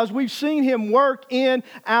 because we've seen Him work in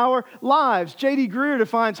our lives. J.D. Greear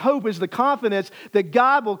defines hope as the confidence that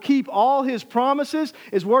God will keep all His promises,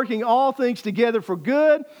 is working all things together for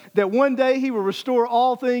good, that one day He will restore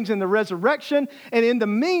all things in the resurrection, and in the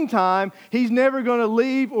meantime, He's never going to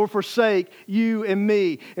leave or forsake you and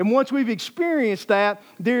me. And once we've experienced that,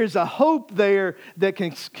 there is a hope there that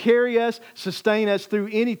can carry us, sustain us through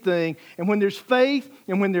anything. And when there's faith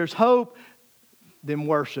and when there's hope, then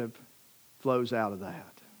worship flows out of that.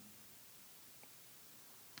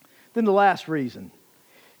 Then the last reason,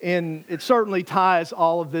 and it certainly ties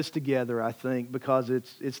all of this together, I think, because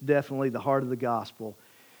it's definitely the heart of the gospel.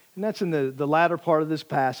 And that's in the latter part of this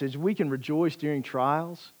passage. We can rejoice during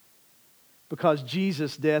trials because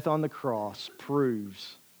Jesus' death on the cross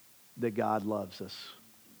proves that God loves us.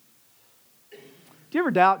 Do you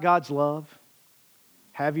ever doubt God's love?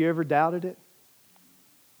 Have you ever doubted it?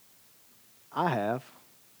 I have.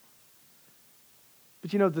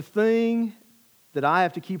 But you know, the thing that I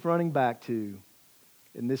have to keep running back to,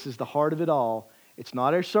 and this is the heart of it all, it's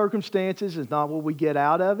not our circumstances, it's not what we get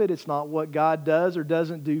out of it, it's not what God does or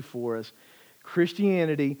doesn't do for us.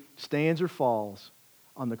 Christianity stands or falls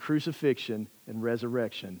on the crucifixion and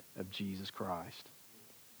resurrection of Jesus Christ.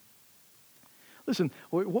 Listen,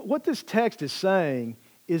 what this text is saying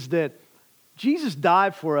is that Jesus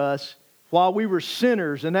died for us while we were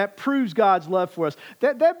sinners, and that proves God's love for us.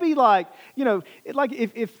 That'd be like, you know, like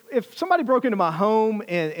if somebody broke into my home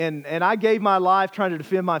and I gave my life trying to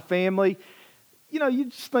defend my family, you know, you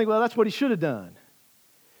just think, well, that's what he should have done.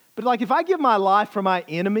 But like if I give my life for my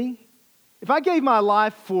enemy, if I gave my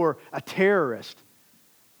life for a terrorist,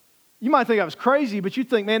 you might think I was crazy, but you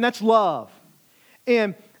think, man, that's love.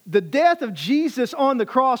 And the death of Jesus on the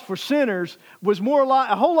cross for sinners was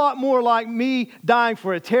a whole lot more like me dying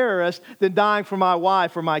for a terrorist than dying for my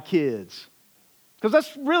wife or my kids. Because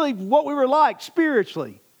that's really what we were like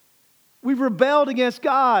spiritually. We've rebelled against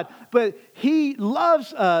God, but He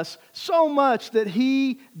loves us so much that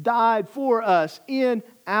He died for us in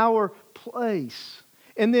our place.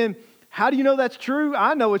 And then, how do you know that's true?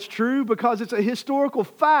 I know it's true because it's a historical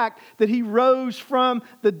fact that He rose from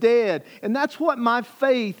the dead. And that's what my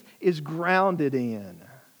faith is grounded in.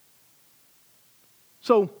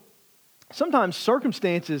 So, sometimes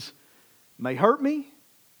circumstances may hurt me,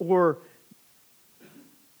 or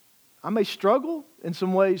I may struggle in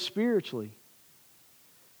some ways spiritually.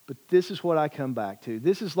 But this is what I come back to.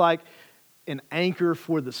 This is like an anchor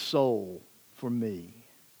for the soul for me.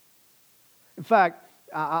 In fact,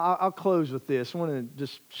 I'll close with this. I want to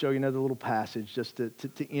just show you another little passage just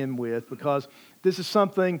to end with, because this is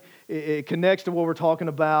something, it connects to what we're talking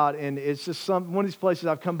about, and it's just one of these places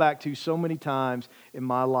I've come back to so many times in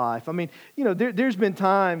my life. I mean, you know, there's been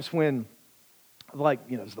times when, like,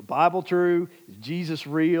 you know, is the Bible true? Is Jesus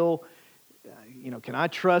real? You know, can I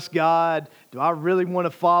trust God? Do I really want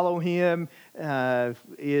to follow Him?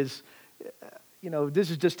 You know, this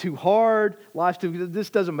is just too hard. This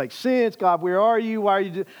doesn't make sense. God, where are you? Why are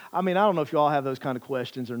you? I mean, I don't know if you all have those kind of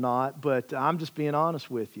questions or not, but I'm just being honest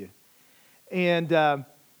with you. And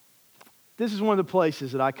this is one of the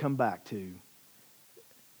places that I come back to.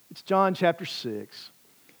 It's John chapter 6.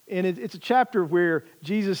 And it's a chapter where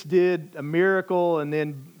Jesus did a miracle, and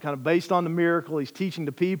then kind of based on the miracle, He's teaching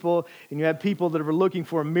the people. And you have people that were looking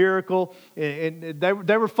for a miracle, and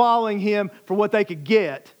they were following Him for what they could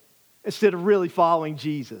get, instead of really following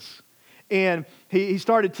Jesus. And he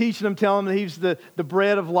started teaching them, telling them that He's the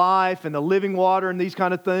bread of life and the living water and these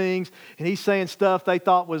kind of things. And He's saying stuff they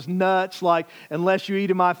thought was nuts, like, unless you eat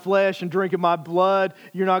of my flesh and drink of my blood,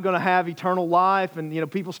 you're not going to have eternal life. And, you know,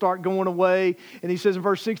 people start going away. And He says in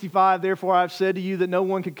verse 65, therefore I've said to you that no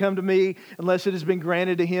one can come to me unless it has been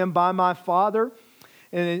granted to him by my Father.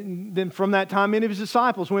 And then from that time, many of His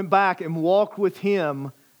disciples went back and walked with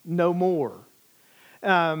Him no more.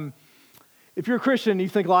 If you're a Christian and you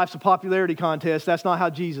think life's a popularity contest, that's not how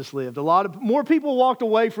Jesus lived. More people walked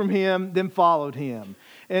away from Him than followed Him.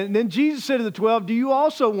 And then Jesus said to the 12, do you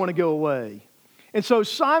also want to go away? And so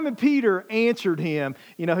Simon Peter answered Him.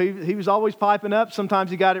 You know, he was always piping up.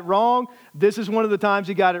 Sometimes he got it wrong. This is one of the times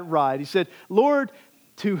he got it right. He said, Lord,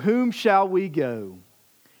 to whom shall we go?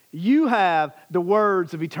 You have the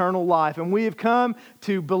words of eternal life, and we have come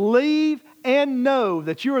to believe and know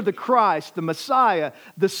that you are the Christ, the Messiah,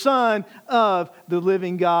 the Son of the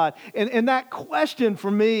living God. And that question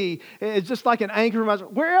for me is just like an anchor in my soul.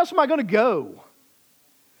 Where else am I going to go?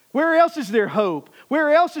 Where else is there hope?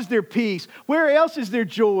 Where else is there peace? Where else is there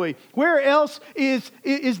joy? Where else is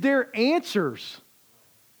there answers?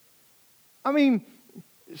 I mean,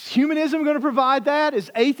 is humanism going to provide that? Is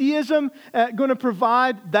atheism going to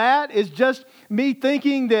provide that? Is just me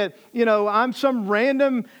thinking that, I'm some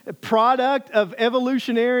random product of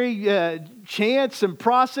evolutionary chance and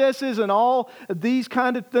processes and all these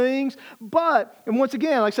kind of things? And once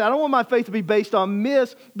again, like I said, I don't want my faith to be based on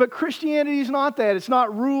myths, but Christianity is not that. It's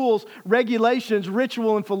not rules, regulations,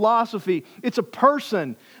 ritual, and philosophy. It's a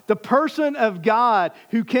person. The person of God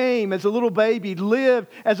who came as a little baby, lived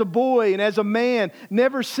as a boy and as a man,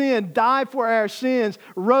 never sinned, died for our sins,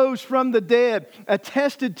 rose from the dead,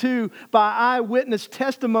 attested to by eyewitness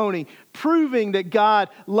testimony, proving that God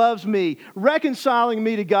loves me, reconciling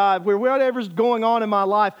me to God, where whatever's going on in my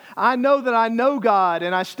life, I know that I know God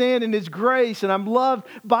and I stand in His grace and I'm loved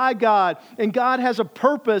by God. And God has a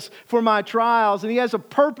purpose for my trials and He has a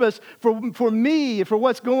purpose for me, for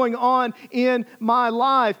what's going on in my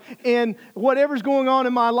life. And whatever's going on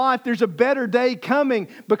in my life, there's a better day coming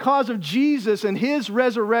because of Jesus and His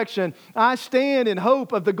resurrection. I stand in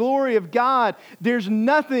hope of the glory of God. There's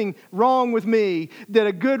nothing wrong with me that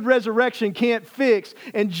a good resurrection can't fix.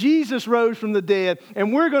 And Jesus rose from the dead,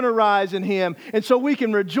 and we're going to rise in Him. And so we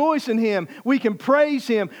can rejoice in Him. We can praise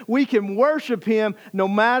Him. We can worship Him no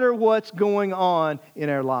matter what's going on in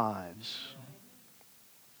our lives.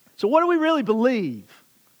 So what do we really believe?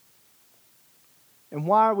 And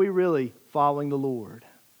why are we really following the Lord?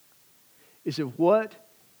 Is it what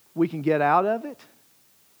we can get out of it?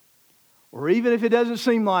 Or even if it doesn't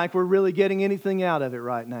seem like we're really getting anything out of it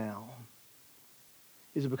right now,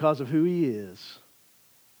 is it because of who He is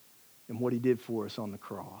and what He did for us on the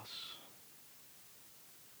cross?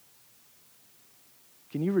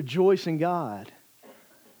 Can you rejoice in God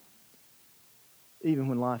even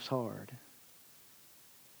when life's hard?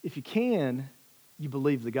 If you can, you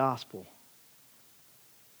believe the gospel.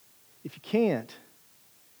 If you can't,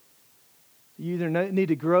 you either need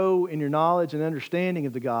to grow in your knowledge and understanding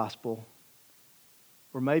of the gospel,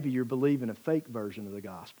 or maybe you're believing a fake version of the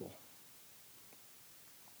gospel.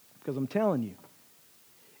 Because I'm telling you,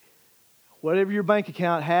 whatever your bank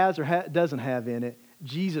account has or doesn't have in it,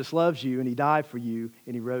 Jesus loves you and He died for you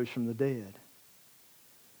and He rose from the dead.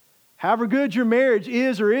 However good your marriage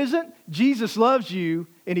is or isn't, Jesus loves you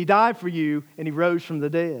and He died for you and He rose from the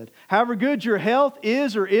dead. However good your health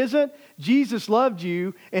is or isn't, Jesus loved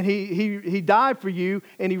you and He died for you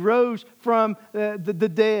and He rose from the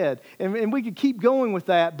dead. And we could keep going with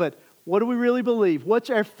that, but what do we really believe? What's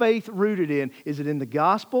our faith rooted in? Is it in the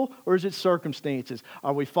gospel or is it circumstances?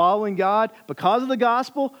 Are we following God because of the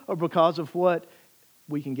gospel or because of what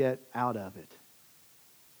we can get out of it?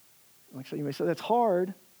 Like so you may say, that's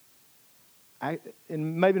hard.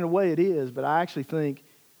 And maybe in a way it is, but I actually think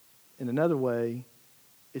in another way,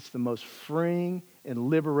 it's the most freeing and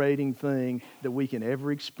liberating thing that we can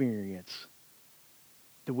ever experience.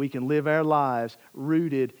 That we can live our lives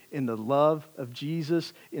rooted in the love of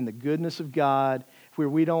Jesus, in the goodness of God, where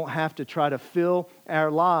we don't have to try to fill our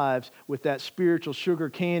lives with that spiritual sugar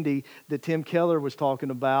candy that Tim Keller was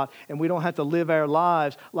talking about, and we don't have to live our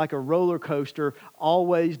lives like a roller coaster,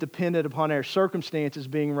 always dependent upon our circumstances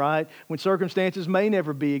being right, when circumstances may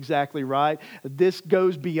never be exactly right. This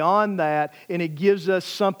goes beyond that, and it gives us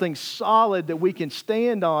something solid that we can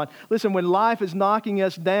stand on. Listen, when life is knocking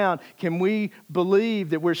us down, can we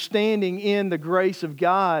believe that we're standing in the grace of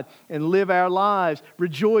God and live our lives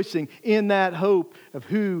rejoicing in that hope of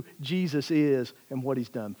who Jesus is and what He's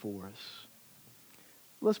done for us?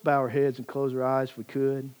 Let's bow our heads and close our eyes if we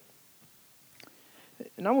could.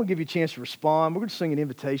 And I'm going to give you a chance to respond. We're going to sing an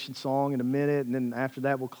invitation song in a minute, and then after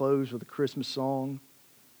that we'll close with a Christmas song.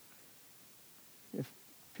 If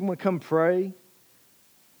you want to come pray,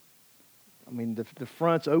 I mean, the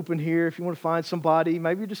front's open here. If you want to find somebody,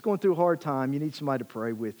 maybe you're just going through a hard time, you need somebody to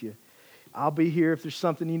pray with you. I'll be here if there's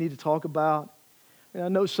something you need to talk about. And I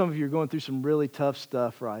know some of you are going through some really tough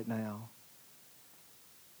stuff right now.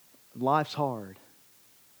 Life's hard.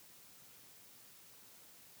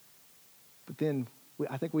 But then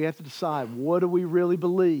I think we have to decide, what do we really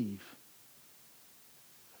believe?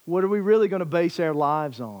 What are we really going to base our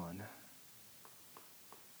lives on?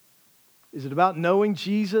 Is it about knowing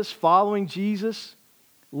Jesus, following Jesus,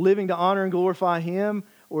 living to honor and glorify Him?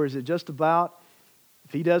 Or is it just about,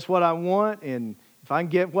 if He does what I want and if I can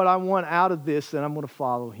get what I want out of this, then I'm going to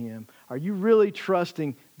follow Him? Are you really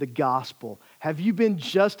trusting the gospel? Have you been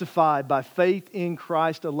justified by faith in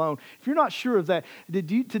Christ alone? If you're not sure of that,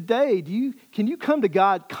 can you come to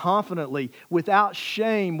God confidently, without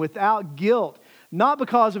shame, without guilt? Not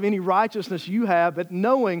because of any righteousness you have, but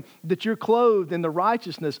knowing that you're clothed in the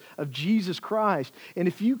righteousness of Jesus Christ. And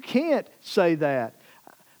if you can't say that,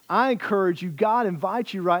 I encourage you, God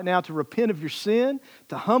invites you right now to repent of your sin,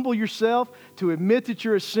 to humble yourself, to admit that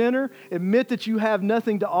you're a sinner, admit that you have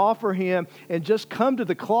nothing to offer Him, and just come to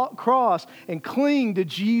the cross and cling to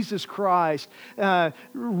Jesus Christ,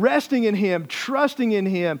 resting in Him, trusting in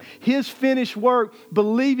Him, His finished work,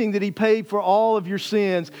 believing that He paid for all of your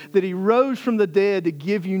sins, that He rose from the dead to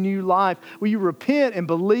give you new life. Will you repent and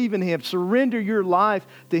believe in Him? Surrender your life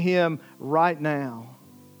to Him right now.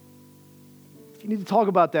 If you need to talk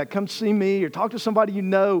about that, come see me or talk to somebody you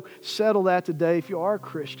know. Settle that today if you are a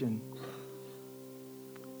Christian.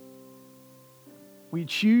 We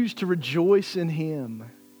choose to rejoice in Him,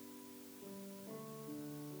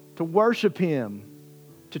 to worship Him,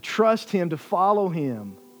 to trust Him, to follow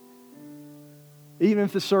Him, even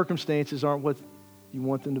if the circumstances aren't what you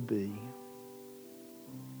want them to be.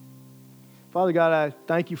 Father God, I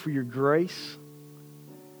thank You for Your grace.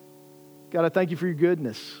 God, I thank You for Your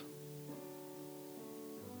goodness.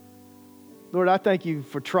 Lord, I thank You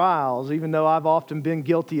for trials, even though I've often been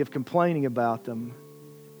guilty of complaining about them.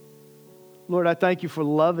 Lord, I thank You for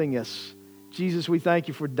loving us. Jesus, we thank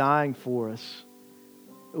You for dying for us.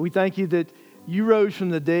 We thank You that You rose from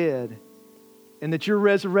the dead and that Your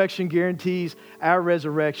resurrection guarantees our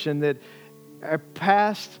resurrection, that our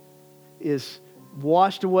past is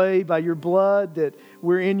washed away by Your blood, that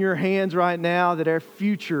we're in Your hands right now, that our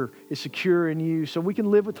future is secure in You, so we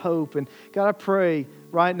can live with hope. And God, I pray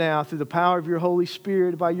right now through the power of Your Holy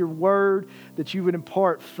Spirit, by Your word, that You would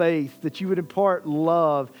impart faith, that You would impart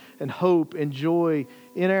love and hope and joy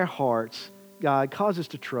in our hearts. God, cause us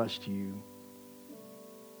to trust You.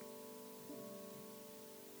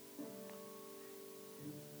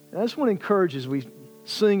 And I just want to encourage as we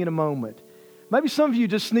sing in a moment. Maybe some of you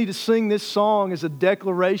just need to sing this song as a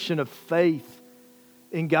declaration of faith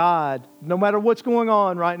in God. No matter what's going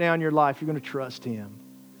on right now in your life, you're going to trust Him.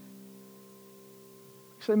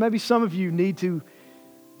 So maybe some of you need to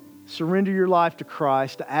surrender your life to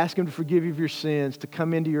Christ, to ask Him to forgive you of your sins, to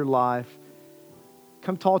come into your life.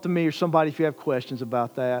 Come talk to me or somebody if you have questions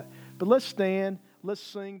about that. But let's stand, let's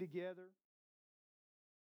sing together.